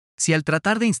Si al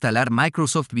tratar de instalar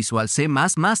Microsoft Visual C++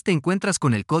 te encuentras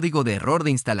con el código de error de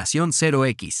instalación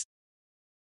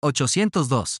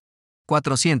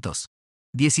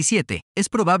 0x802417, es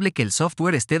probable que el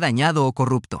software esté dañado o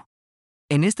corrupto.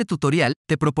 En este tutorial,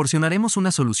 te proporcionaremos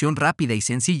una solución rápida y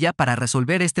sencilla para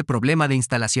resolver este problema de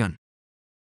instalación.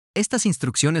 Estas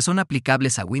instrucciones son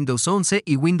aplicables a Windows 11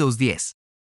 y Windows 10.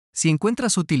 Si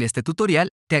encuentras útil este tutorial,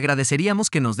 te agradeceríamos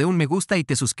que nos dé un me gusta y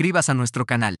te suscribas a nuestro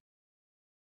canal.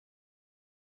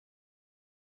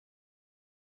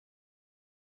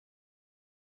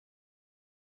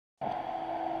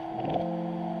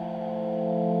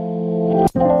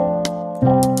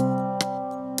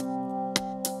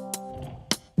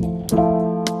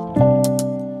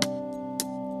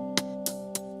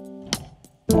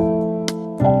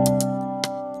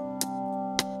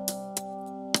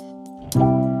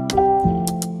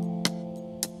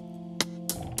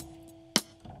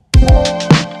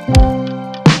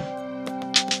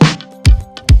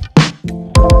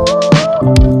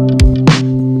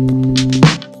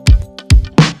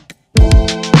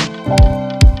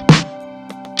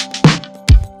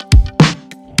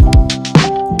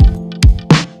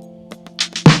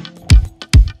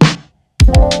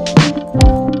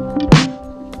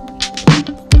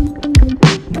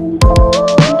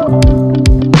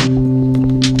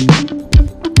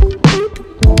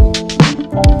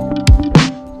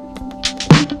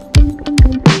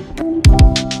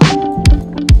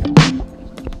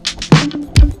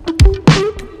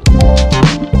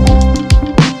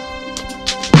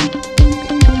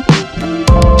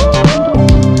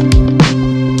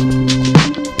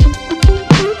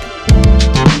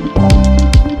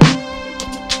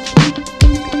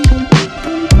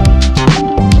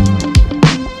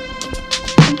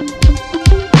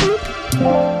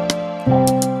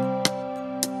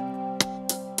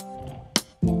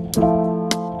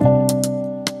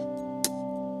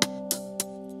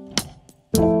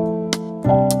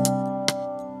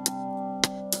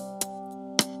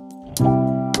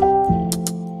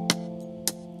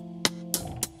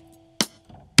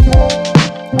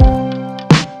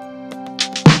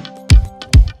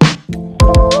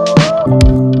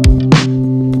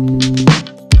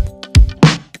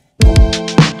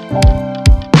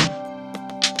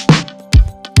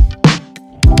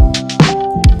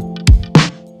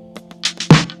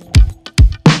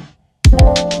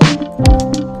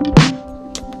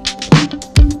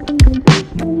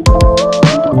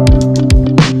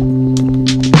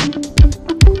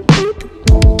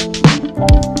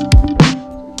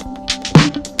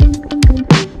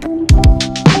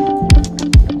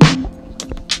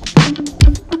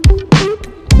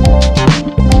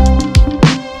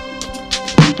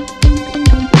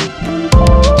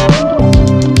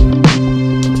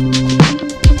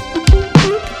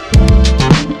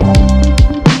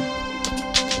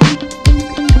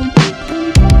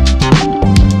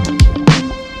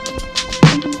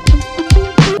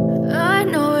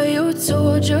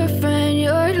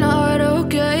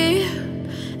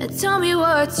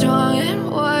 what's wrong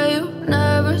and why you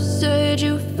never said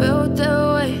you felt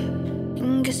that way.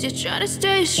 And guess you're trying to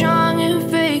stay strong and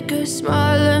fake a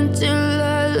smile until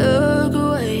I look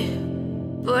away.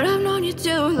 But I've known you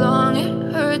too long,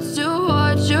 it hurts to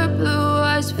watch your blue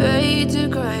eyes fade to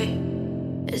gray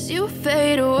as you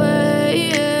fade away,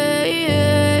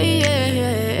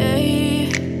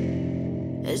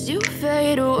 as you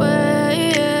fade away.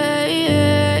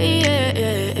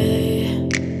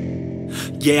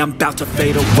 Yeah, I'm about to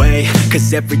fade away,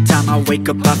 cause every time I wake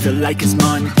up I feel like it's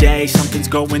Monday. Something's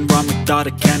going wrong with all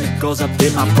the chemicals up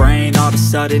in my brain. All of a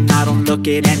sudden I don't look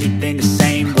at anything the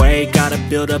same way. Got a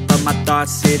buildup of my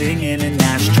thoughts sitting in an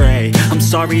ashtray. I'm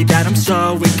sorry that I'm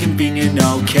so inconvenient,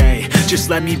 okay. Just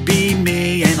let me be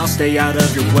me and I'll stay out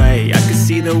of your way. I can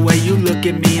see the way you look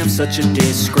at me, I'm such a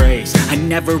disgrace. I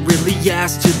never really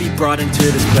asked to be brought into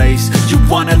this place. You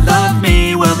wanna love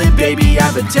me? Well then baby I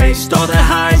have a taste. All the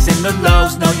highs and the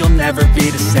lows, no you'll never be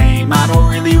the same. I don't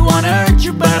really wanna hurt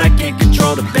you but I can't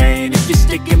control the pain. If you're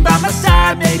sticking by my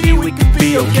side maybe we could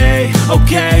be okay.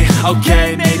 Okay,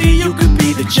 maybe you could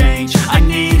be the change I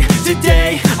need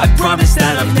today. I promise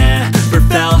that I've never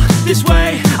felt this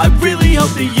way. I really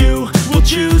hope that you will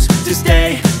choose to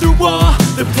stay through all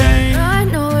the pain. I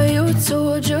know you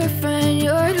told your friend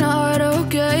you're not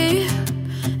okay,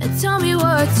 and tell me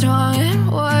what's wrong and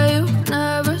why you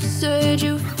never said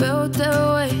you felt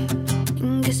that way.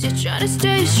 And guess you're trying to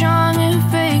stay strong and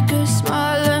fake a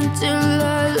smile until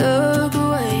I look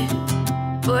away.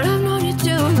 But I've known you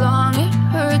too long, it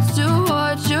hurts to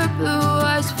watch your blue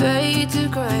eyes fade to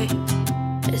gray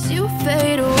as you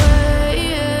fade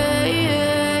away,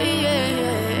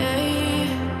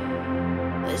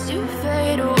 as as you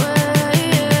fade away,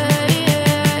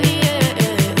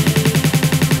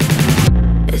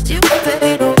 as you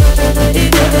fade away,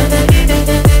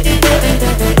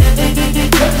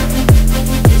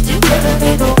 as you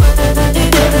fade away.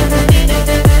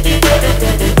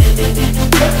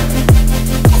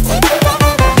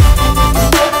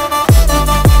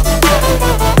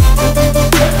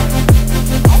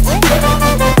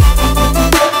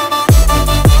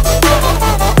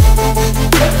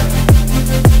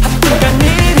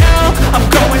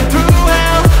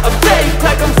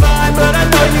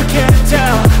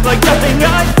 Like nothing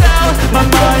I felt, my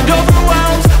mind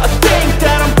overwhelms. I think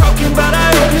that I'm broken, but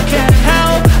I hope you can't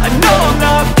help. I know I'm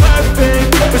not perfect,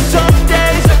 but some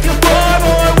days I feel far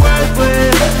more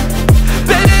worthless.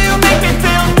 Baby, you make me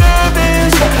feel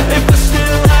nervous. If I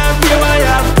still have you, I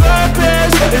have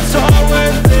purpose. It's all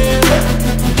worth it.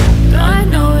 I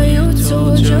know you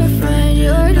told your friend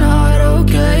you're not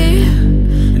okay,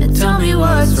 and tell me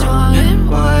what's wrong and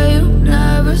why you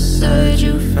never said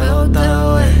you felt that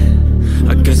way.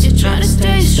 I guess you're trying to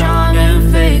stay strong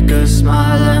and fake a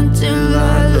smile until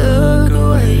I look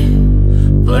away.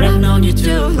 But I've known you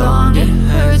too long, it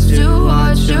hurts to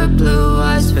watch your blue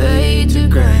eyes fade to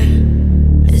gray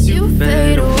as you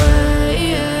fade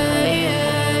away,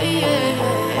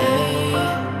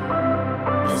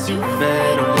 as you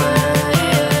fade away,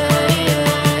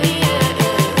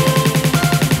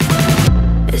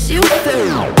 as you fade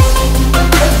away.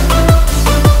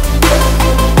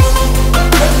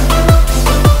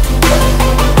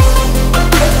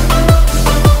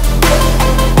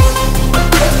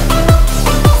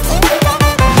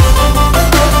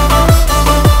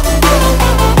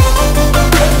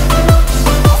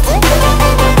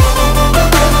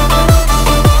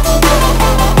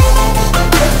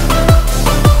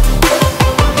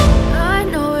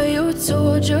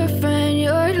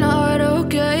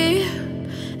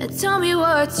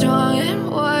 What's wrong and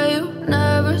why you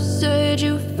never said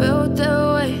you felt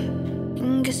that way?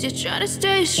 And guess you're trying to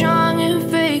stay strong and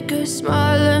fake a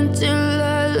smile until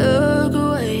I look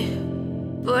away.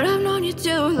 But I've known you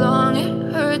too long,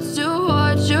 it hurts to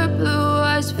watch your blue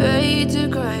eyes fade to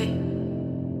gray.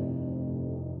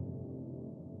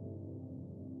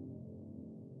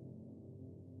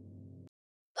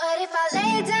 But if I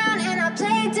lay down and I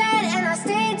play dead and I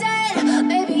stay dead,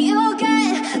 maybe you'll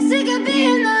get sick of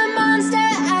being the monster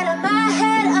out of my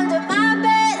head, under my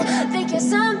bed. Think you're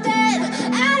something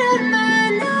out of my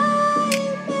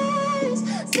nightmares,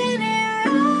 standing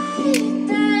right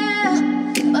there.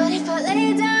 But if I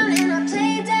lay down and I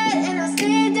play dead and I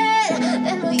stay dead,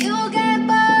 then will you get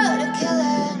bored of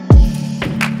killing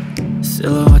me?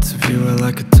 Silhouettes of you are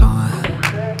like a taunt.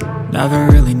 Never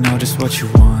really know just what you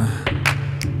want.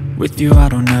 With you I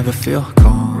don't ever feel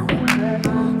calm.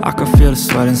 I can feel the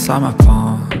sweat inside my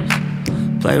palms.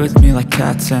 Play with me like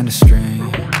cats and a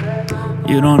string.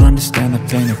 You don't understand the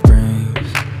pain it brings.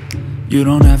 You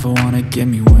don't ever wanna give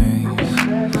me wings.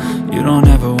 You don't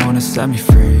ever wanna set me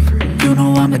free. You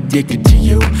know I'm addicted to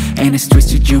you, and it's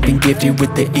twisted, you've been gifted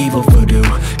with the evil voodoo.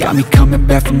 Got me coming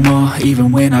back for more,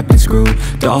 even when I've been screwed.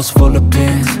 Dolls full of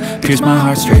pins, pierce my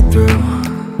heart straight through.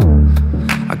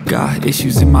 I got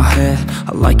issues in my head,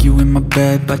 I like you in my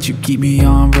bed, but you keep me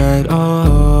on red.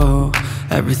 Oh,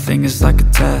 everything is like a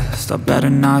test, I better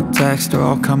not text or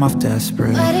I'll come off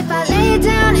desperate. But if I lay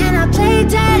down and I play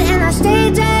dead and I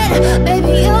stay dead,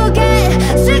 baby you'll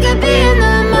get sick of being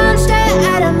the monster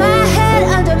out of my head,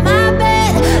 under my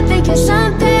bed. Think you're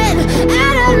something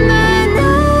out of my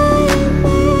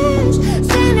nightmares,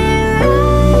 standing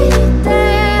right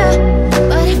there.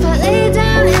 But if I lay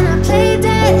down and I play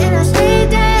dead and I stay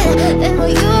dead, then will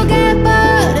you get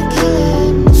bored of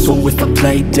killing me? So if I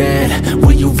play dead,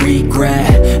 will you regret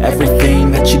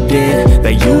everything that you did,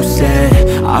 that you said?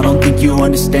 I don't think you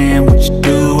understand what you're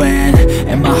doing,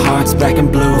 and my heart's black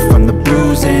and blue from the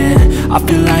bruising. I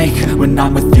feel like when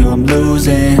I'm with you I'm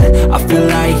losing. I feel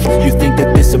like you think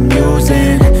that this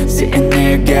amusing, sitting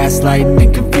there gaslighting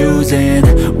and confusing.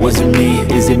 Was it me?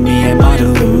 Is it me? Am I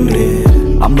deluded?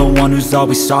 I'm the one who's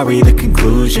always sorry, the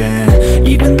conclusion.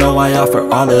 Even though I offer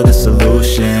all of the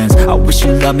solutions, I wish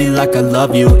you loved me like I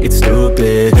love you, it's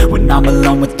stupid. When I'm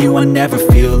alone with you I never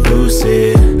feel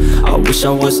lucid. I wish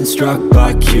I wasn't struck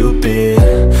by Cupid.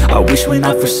 I wish when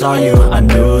I first saw you I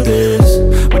knew this.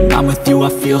 When I'm with you I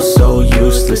feel so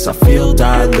useless, I feel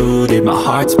diluted, my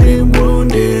heart's been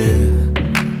wounded.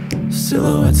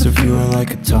 Silhouettes of you are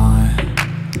like a taunt.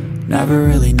 Never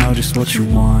really know just what you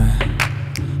want.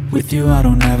 With you I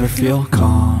don't ever feel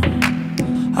calm.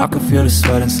 I can feel the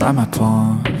sweat inside my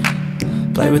palms.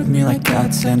 Play with me like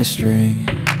cats and a string.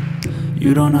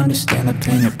 You don't understand the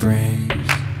pain it brings.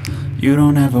 You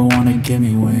don't ever wanna give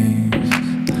me wings.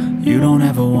 You don't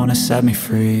ever wanna set me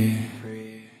free.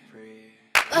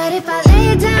 But if I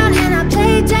lay down and I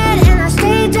play dead